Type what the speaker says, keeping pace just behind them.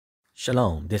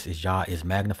Shalom, this is Yahuah is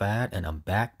Magnified, and I'm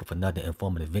back with another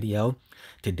informative video.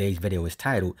 Today's video is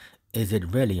titled, Is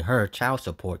It Really Her Child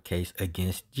Support Case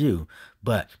Against You?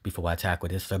 But before I tackle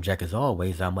this subject, as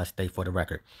always, I must state for the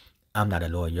record, I'm not a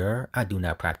lawyer, I do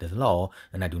not practice law,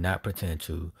 and I do not pretend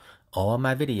to. All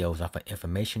my videos are for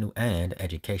informational and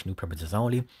educational purposes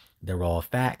only. They're all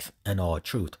facts and all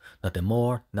truth. Nothing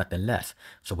more, nothing less.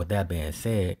 So with that being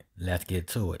said, let's get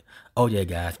to it. Oh yeah,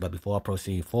 guys, but before I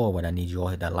proceed forward, I need you all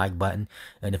to hit that like button.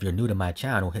 And if you're new to my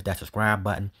channel, hit that subscribe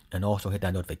button. And also hit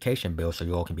that notification bell so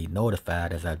you all can be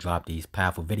notified as I drop these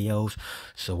powerful videos.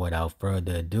 So without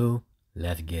further ado,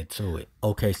 let's get to it.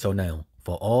 Okay, so now,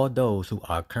 for all those who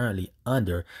are currently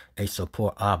under a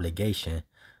support obligation,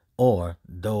 or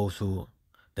those who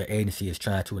the agency is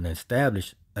trying to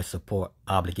establish a support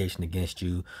obligation against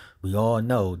you, we all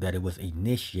know that it was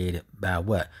initiated by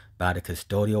what? By the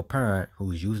custodial parent,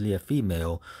 who's usually a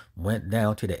female, went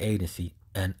down to the agency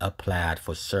and applied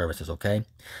for services, okay?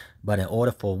 But in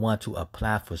order for one to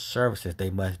apply for services, they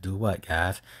must do what,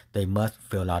 guys? They must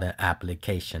fill out an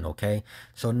application, okay?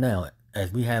 So now,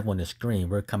 as we have on the screen,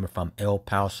 we're coming from El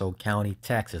Paso County,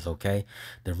 Texas, okay?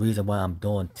 The reason why I'm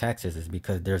doing Texas is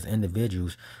because there's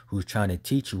individuals who's trying to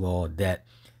teach you all that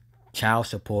child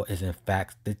support is in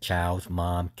fact the child's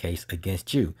mom case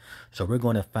against you. So we're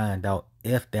going to find out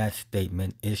if that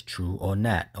statement is true or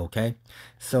not, okay?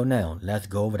 So now, let's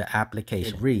go over the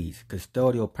application. It reads,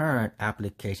 custodial parent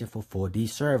application for 4D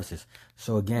services.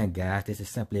 So again, guys, this is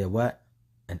simply a what?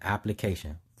 An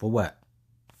application. For what?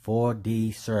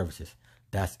 4D services.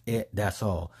 That's it. That's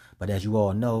all. But as you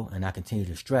all know, and I continue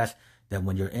to stress, that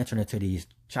when you're entering into these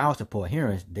child support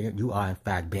hearings, you are in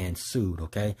fact being sued,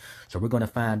 okay? So we're going to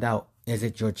find out, is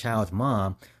it your child's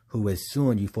mom who is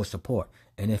suing you for support?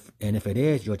 And if it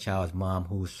is your child's mom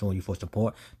who is suing you for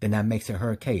support, then that makes it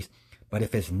her case. But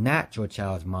if it's not your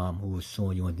child's mom who is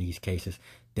suing you in these cases,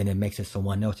 then it makes it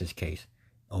someone else's case.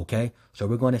 Okay, so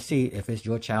we're going to see if it's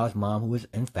your child's mom who is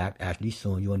in fact actually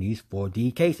suing you in these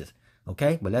 4D cases.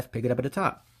 Okay, but let's pick it up at the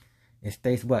top. It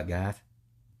states what, guys?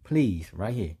 Please,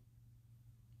 right here.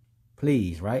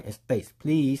 Please, right? It states,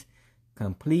 please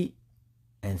complete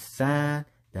and sign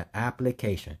the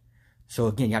application. So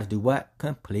again, you have to do what?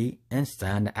 Complete and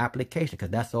sign the application, because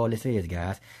that's all this is,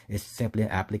 guys. It's simply an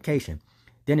application.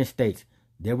 Then it states,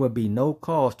 there will be no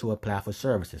cost to apply for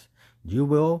services. You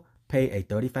will pay a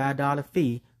 $35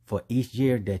 fee for each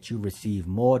year that you receive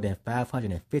more than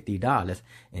 $550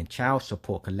 in child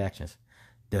support collections.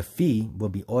 The fee will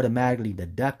be automatically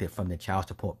deducted from the child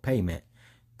support payment.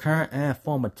 Current and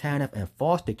former TANF and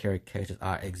foster care cases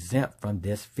are exempt from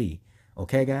this fee.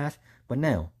 Okay, guys? But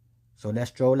now, so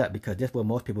let's stroll up, because this is where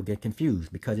most people get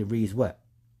confused, because it reads what?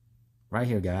 Right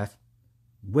here, guys.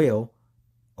 Will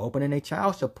opening a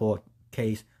child support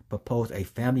case propose a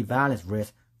family violence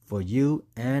risk for you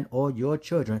and or your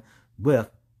children with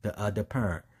the other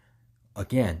parent?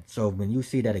 Again, so when you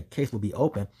see that a case will be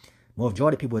open,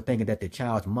 majority of people are thinking that the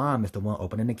child's mom is the one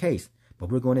opening the case. But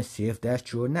we're going to see if that's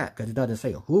true or not, because it doesn't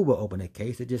say who will open a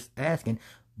case. It's just asking,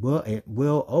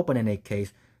 will opening a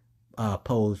case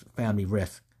pose family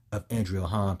risk of injury or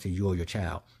harm to you or your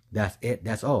child? That's it.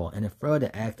 That's all. And it further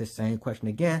asks the same question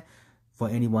again for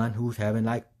anyone who's having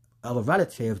like other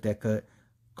relatives that could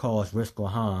cause risk or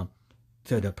harm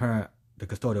to the parent, the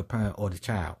custodial parent, or the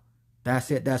child. That's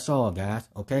it. That's all, guys.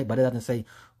 Okay? But it doesn't say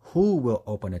who will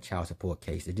open a child support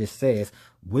case. It just says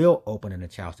will open in a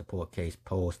child support case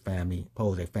pose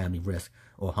a family risk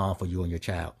or harm for you and your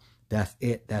child. That's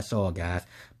it. That's all, guys.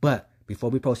 But before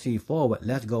we proceed forward,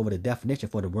 let's go over the definition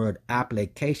for the word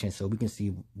application so we can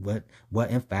see what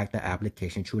in fact the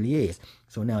application truly is.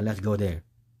 So now let's go there.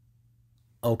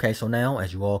 Okay, so now,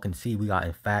 as you all can see, we are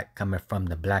in fact coming from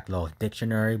the Black Laws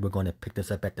Dictionary. We're going to pick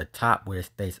this up at the top where it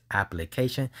states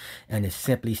application, and it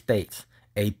simply states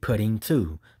a putting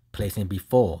to, placing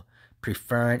before,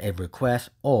 preferring a request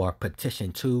or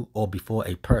petition to or before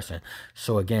a person.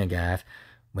 So again, guys,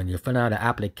 when you're filling out an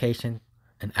application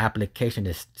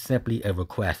is simply a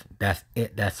request. That's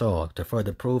it. That's all. To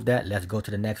further prove that, let's go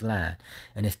to the next line.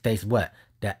 And it states what?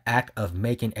 The act of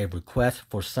making a request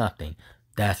for something.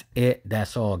 That's it.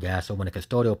 That's all, guys. So when a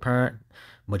custodial parent,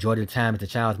 majority of the time it's the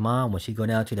child's mom, when she go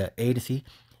down to the agency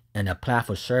and apply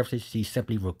for services, she's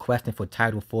simply requesting for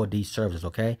Title 4D services,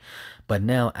 okay? But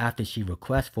now, after she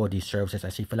requests for these services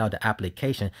and she fill out the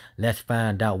application, let's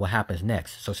find out what happens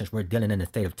next. So since we're dealing in the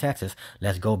state of Texas,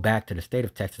 let's go back to the state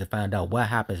of Texas to find out what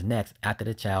happens next after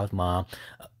the child's mom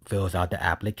fills out the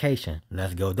application.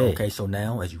 Let's go there. Okay, so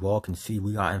now, as you all can see,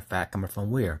 we are in fact coming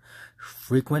from where?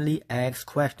 Frequently asked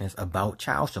questions about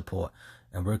child support.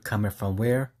 And we're coming from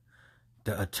where?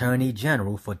 The Attorney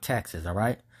General for Texas, all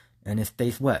right? And it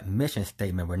states what? Mission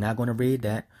statement. We're not going to read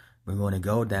that. We're going to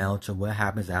go down to what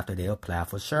happens after they apply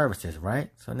for services, right?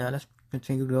 So now let's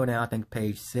continue to go down. I think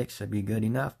page 6 should be good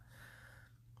enough.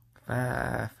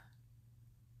 5,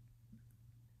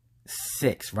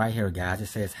 6, right here, guys. It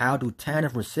says, how do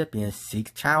TANF recipients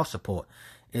seek child support?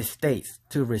 It states,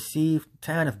 to receive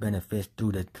TANF benefits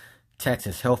through the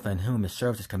Texas Health and Human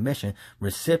Services Commission,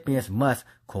 recipients must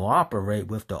cooperate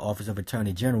with the Office of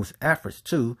Attorney General's efforts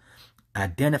to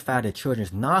identify the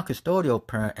children's non-custodial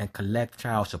parent and collect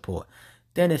child support.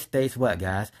 Then it states what,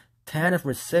 guys? TANF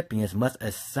recipients must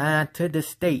assign to the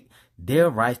state their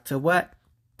rights to what?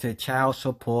 To child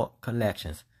support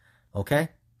collections. Okay?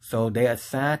 So they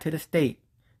assign to the state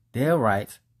their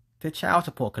rights to child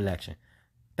support collection.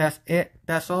 That's it.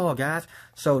 That's all, guys.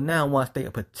 So now once they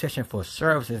petition for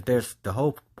services, there's the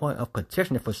whole point of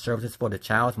petitioning for services for the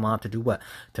child's mom to do what?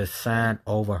 To sign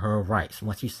over her rights.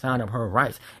 Once she signs up her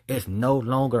rights, it's no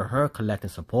longer her collecting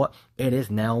support. It is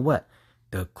now what?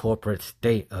 The corporate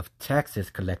state of Texas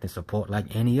collecting support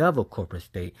like any other corporate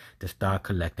state to start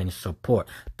collecting support.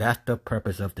 That's the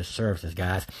purpose of the services,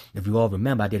 guys. If you all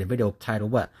remember, I did a video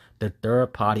titled what? The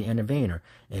third party intervenor.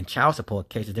 In child support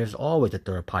cases, there's always a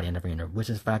third party intervenor, which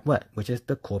is in fact what? Which is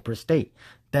the corporate state.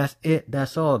 That's it.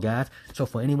 That's all, guys. So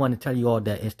for anyone to tell you all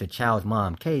that it's the child's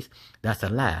mom case, that's a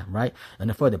lie, right? And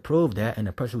to further prove that, and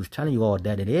the person who's telling you all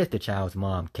that it is the child's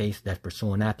mom case that's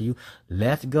pursuing after you,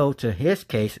 let's go to his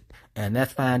case and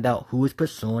let's find out who is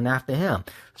pursuing after him.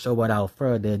 So without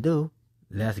further ado,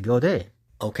 let's go there.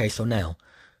 Okay, so now,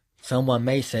 someone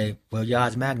may say, well,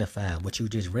 Yah's magnified. What you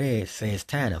just read says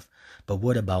TANF. But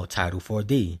what about Title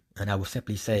 4D? And I would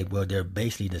simply say, well, they're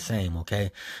basically the same,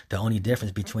 okay? The only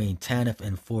difference between TANF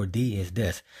and 4D is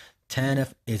this.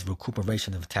 TANF is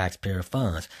recuperation of taxpayer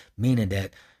funds, meaning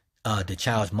that the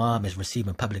child's mom is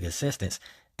receiving public assistance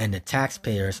and the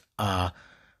taxpayers are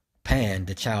paying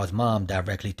the child's mom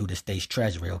directly through the state's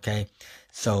treasury, okay?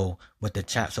 So what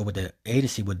the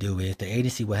agency would do is the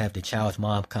agency will have the child's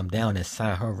mom come down and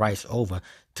sign her rights over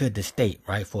to the state,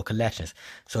 right, for collections.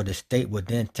 So the state would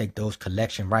then take those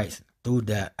collection rights through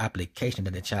the application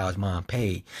that the child's mom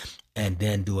paid and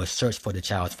then do a search for the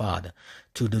child's father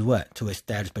to do what? To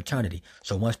establish paternity.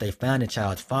 So once they find the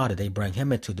child's father, they bring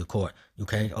him into the court,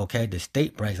 okay? The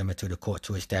state brings him into the court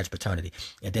to establish paternity.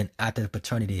 And then after the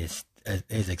paternity is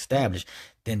established,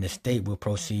 then the state will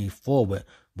proceed forward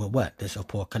with what? The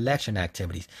support collection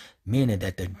activities, meaning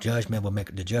that the judge will make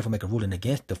a ruling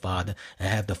against the father and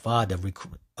have the father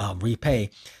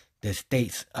repay the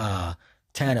state's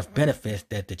TANF benefits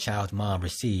that the child's mom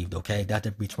received, okay? That's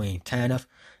between TANF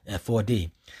and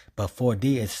 4D. But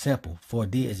 4D is simple.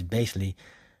 4D is basically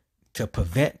to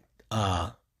prevent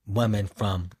women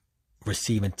from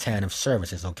receiving TANF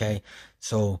services, okay?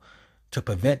 So to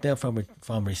prevent them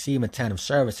from receiving TANF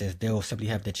services, they will simply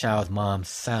have the child's mom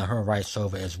sign her rights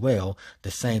over as well.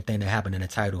 The same thing that happened in the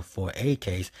Title 4A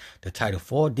case. The Title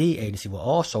 4D agency will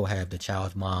also have the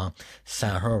child's mom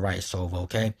sign her rights over,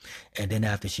 okay? And then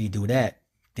after she do that,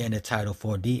 then the Title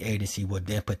 4D agency will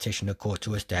then petition the court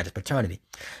to establish paternity.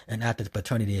 And after the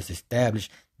paternity is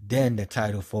established, then the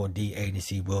Title 4D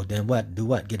agency will then do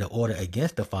what? Get an order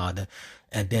against the father.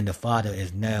 And then the father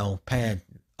is now paying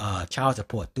child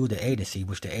support through the agency,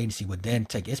 which the agency would then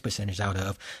take its percentage out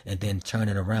of and then turn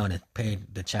it around and pay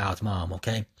the child's mom,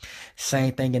 okay?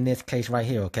 Same thing in this case right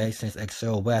here, okay? Since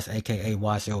Excel West, aka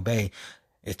Wassail Bay,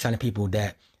 is telling people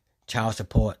that child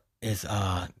support is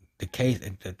the case,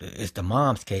 it's the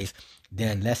mom's case,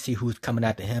 then let's see who's coming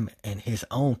after him in his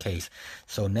own case.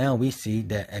 So now we see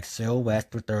that Excel West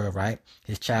III, right?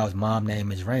 His child's mom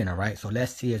name is Raina, right? So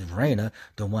let's see if Raina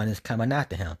the one is coming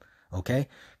after him. Okay,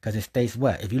 because it states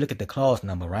what? If you look at the clause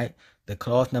number, right? The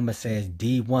clause number says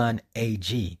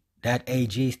D1AG. That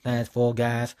AG stands for,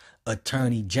 guys,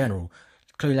 Attorney General.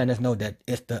 Clearly letting us know that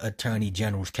it's the Attorney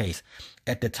General's case.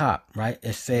 At the top, right?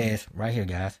 It says, right here,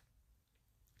 guys.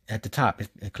 At the top,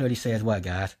 it clearly says what,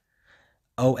 guys?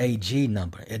 OAG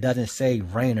number. It doesn't say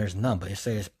Rainer's number. It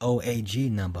says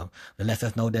OAG number. It lets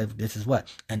us know that this is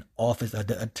what? An Office of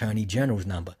the Attorney General's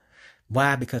number.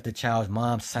 Why? Because the child's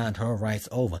mom signed her rights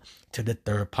over to the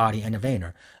third-party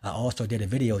intervenor. I also did a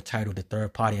video titled The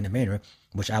Third-Party Intervenor,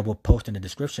 which I will post in the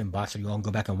description box so you all can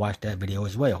go back and watch that video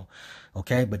as well.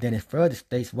 Okay, but then it further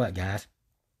states what, guys?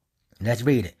 Let's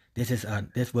read it.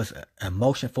 This was a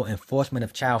motion for enforcement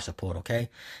of child support, okay?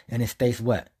 And it states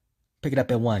what? Pick it up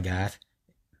at 1, guys.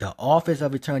 The Office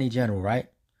of Attorney General, right?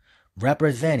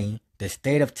 Representing the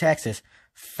state of Texas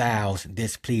files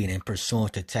this pleading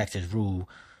pursuant to Texas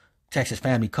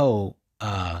Family Code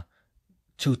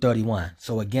 231.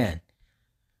 So again,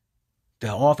 The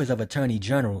Office of Attorney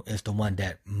General is the one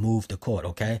that moved the court,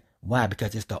 okay? Why?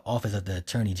 Because it's the Office of the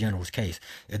Attorney General's case.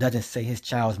 It doesn't say his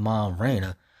child's mom,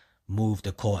 Raina, moved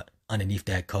the court underneath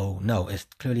that code. No, it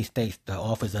clearly states the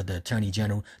Office of the Attorney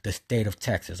General, the state of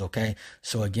Texas, okay?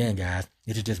 So again, guys,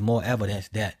 this is just more evidence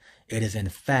that it is in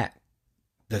fact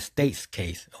the state's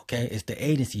case, okay? It's the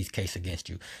agency's case against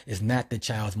you. It's not the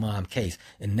child's mom case.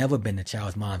 It never been the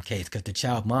child's mom case, because the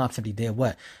child's mom simply did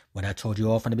what? What I told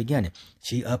you all from the beginning.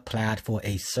 She applied for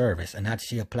a service, and after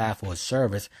she applied for a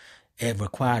service, it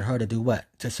required her to do what?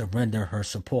 To surrender her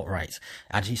support rights.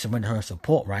 After she surrendered her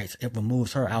support rights, it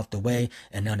removes her out the way,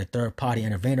 and then the third-party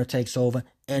intervenor takes over,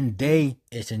 and they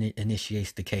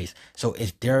initiates the case. So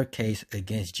it's their case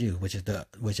against you, which is the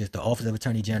Office of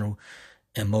Attorney General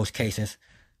in most cases.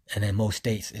 And in most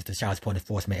states, it's the Child Support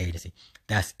Enforcement Agency.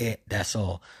 That's it. That's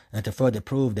all. And to further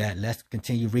prove that, let's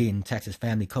continue reading Texas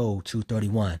Family Code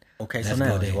 231. Okay, so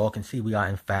now you all can see we are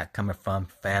in fact coming from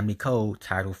Family Code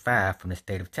Title 5 from the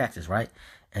state of Texas, right?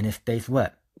 And it states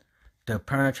what? The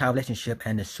parent-child relationship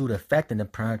and the suit affecting the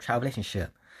parent-child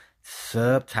relationship.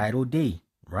 Subtitle D,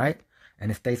 right? And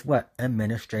it states what?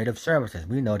 Administrative services.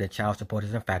 We know that child support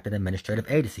is in fact an administrative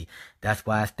agency. That's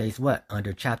why it states what?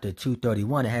 Under Chapter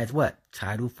 231, it has what?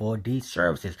 Title 4D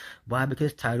services. Why?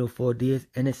 Because Title 4D is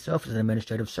in itself is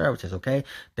administrative services, okay?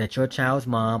 That your child's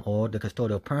mom or the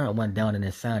custodial parent went down and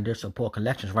assigned their support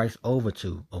collections rights over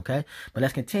to, okay? But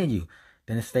let's continue.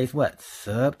 Then it states what?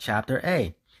 Subchapter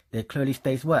A. That clearly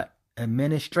states what?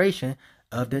 Administration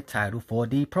of the Title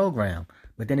 4D program.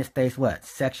 But then it states what?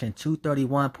 Section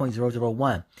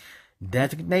 231.001.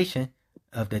 Designation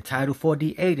of the Title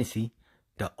 4D agency.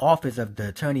 The Office of the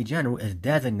Attorney General is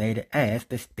designated as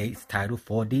the state's Title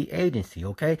 4D agency,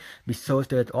 okay? So it's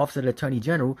the Office of the Attorney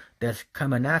General that's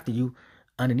coming after you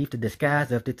underneath the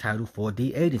disguise of the Title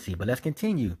 4D agency. But let's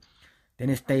continue.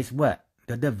 Then it states what?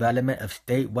 The development of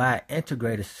statewide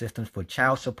integrated systems for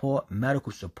child support,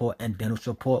 medical support, and dental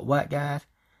support. What, guys?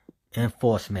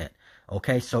 Enforcement.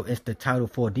 Okay, so it's the Title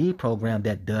 4D program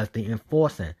that does the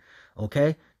enforcing.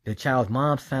 Okay, the child's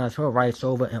mom signs her rights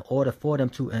over in order for them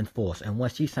to enforce. And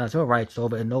once she signs her rights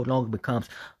over, it no longer becomes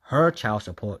her child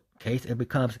support case. It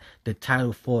becomes the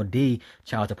Title 4D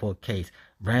child support case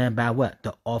ran by what?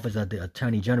 The Office of the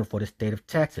Attorney General for the state of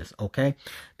Texas. Okay,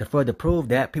 to further prove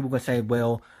that, people will say,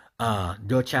 well,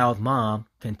 your child's mom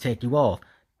can take you off.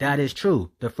 That is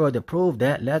true. To further prove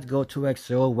that, let's go to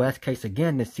Excel West case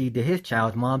again to see did his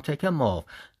child's mom take him off.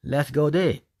 Let's go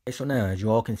there. Okay, so now, as you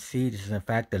all can see, this is in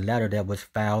fact the letter that was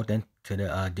filed into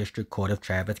the District Court of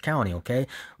Travis County, okay?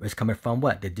 It's coming from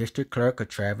what? The District Clerk of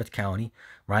Travis County,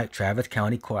 right? Travis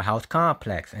County Courthouse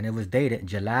Complex. And it was dated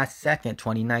July 2nd,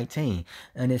 2019.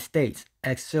 And it states,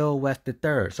 Excel West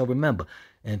III. So remember,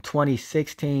 in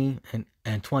 2016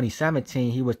 and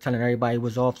 2017, he was telling everybody he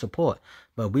was off support.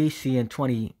 But we see in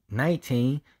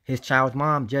 2019, his child's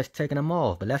mom just taking him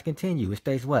off. But let's continue. It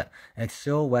states what?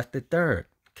 Excel West III.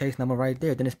 Case number right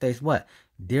there. Then it states what?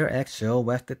 Dear Excel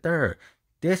West III.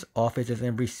 This office is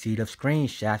in receipt of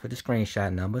screenshots with the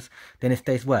screenshot numbers. Then it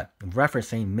states what?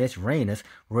 Referencing Miss Raina's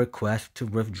request to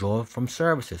withdraw from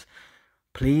services.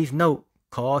 Please note,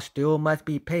 calls still must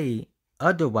be paid.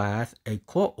 Otherwise, a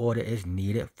court order is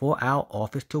needed for our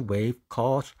office to waive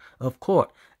costs of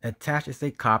court. Attached is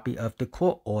a copy of the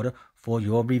court order for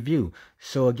your review.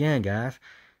 So again, guys,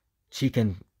 she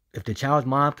can, if the child's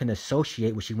mom can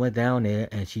associate when she went down there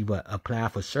and she would apply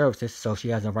for services, so she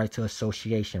has a right to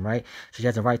association, right? So she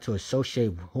has a right to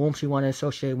associate whom she want to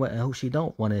associate with and who she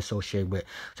don't want to associate with.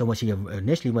 So when she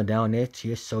initially went down there,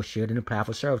 she associated and applied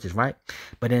for services, right?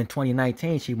 But in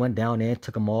 2019, she went down there and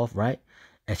took them off, right?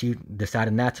 And she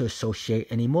decided not to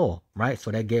associate anymore, right? So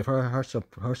that gave her her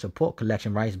support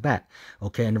collection rights back,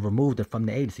 okay, and removed it from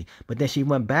the agency. But then she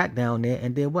went back down there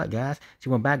and did what, guys? She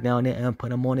went back down there and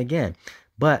put him on again.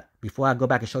 But before I go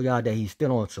back and show y'all that he's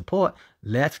still on support,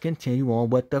 let's continue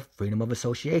on with the freedom of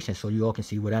association so you all can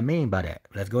see what I mean by that.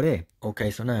 Let's go there.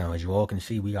 Okay, so now, as you all can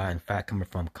see, we are in fact coming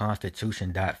from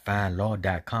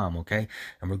constitution.findlaw.com, okay?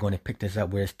 And we're going to pick this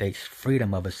up where it states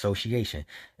freedom of association.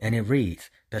 And it reads,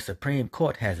 the Supreme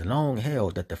Court has long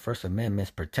held that the First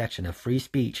Amendment's protection of free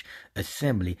speech,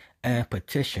 assembly, and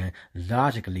petition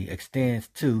logically extends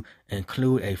to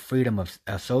include a freedom of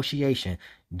association.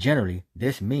 Generally,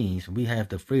 this means we have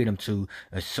the freedom to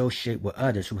associate with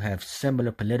others who have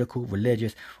similar political,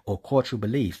 religious, or cultural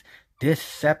beliefs. This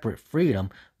separate freedom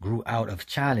grew out of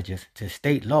challenges to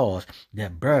state laws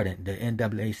that burdened the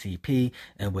NAACP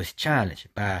and was challenged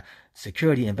by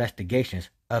security investigations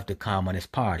of the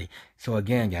Communist Party. So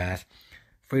again, guys,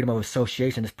 freedom of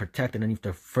association is protected underneath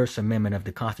the First Amendment of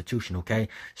the Constitution, okay?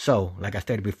 So, like I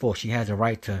stated before, she has a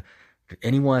right to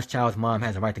Anyone's child's mom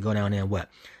has a right to go down there and what?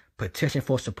 Petition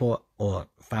for support or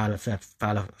file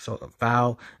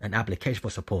an application for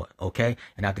support, okay?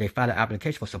 And after they file an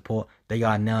application for support, they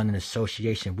are now in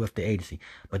association with the agency.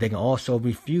 But they can also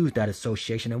refuse that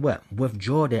association and what?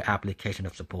 Withdraw their application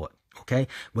of support, okay?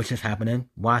 Which is happening in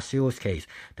Wasil's case.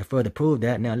 To further prove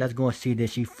that, now let's go and see that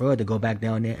she further go back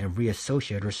down there and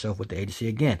reassociate herself with the agency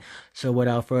again. So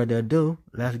without further ado,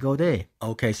 let's go there.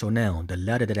 Okay, so now the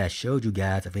letter that I showed you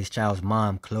guys of his child's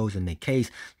mom closing the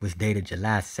case was dated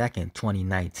July 2nd,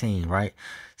 2019, right?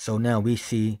 So now we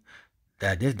see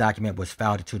that this document was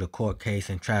filed into the court case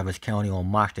in Travis County on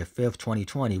March the 5th,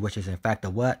 2020, which is in fact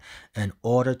a what? An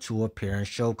order to appear and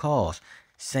show cause.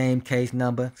 Same case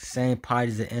number, same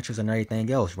parties of interest and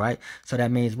everything else, right? So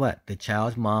that means what? The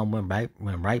child's mom went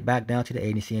right back down to the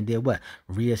agency and did what?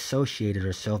 Reassociated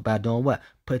herself by doing what?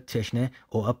 Petitioning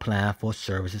or applying for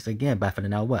services again by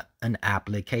filling out what? An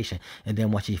application. And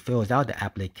then once she fills out the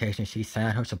application, she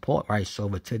signed her support rights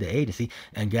over to the agency.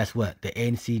 And guess what? The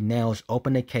agency now is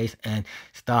open the case and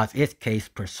starts its case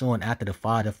pursuing after the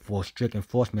father for strict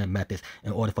enforcement methods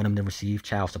in order for them to receive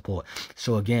child support.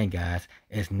 So again, guys,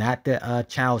 it's not the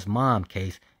child's mom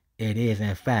case. It is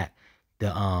in fact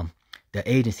the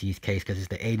agency's case, because it's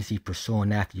the agency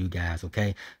pursuing after you guys,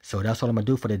 okay? So that's all I'm going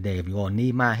to do for today. If you all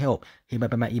need my help, hit me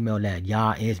up in my email at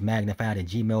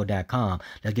yahismagnified@gmail.com.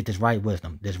 Let's get this right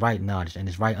wisdom, this right knowledge, and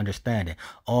this right understanding.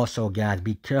 Also, guys,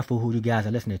 be careful who you guys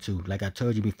are listening to. Like I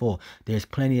told you before, there's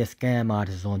plenty of scam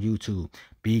artists on YouTube.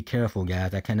 Be careful,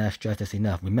 guys. I cannot stress this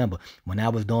enough. Remember, when I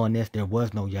was doing this, there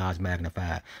was no Yah's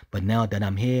Magnified. But now that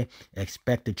I'm here,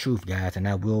 expect the truth, guys, and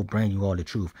I will bring you all the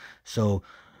truth. So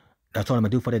that's all I'm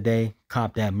going to do for today.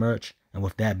 Cop that merch. And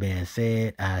with that being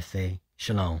said, I say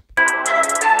shalom.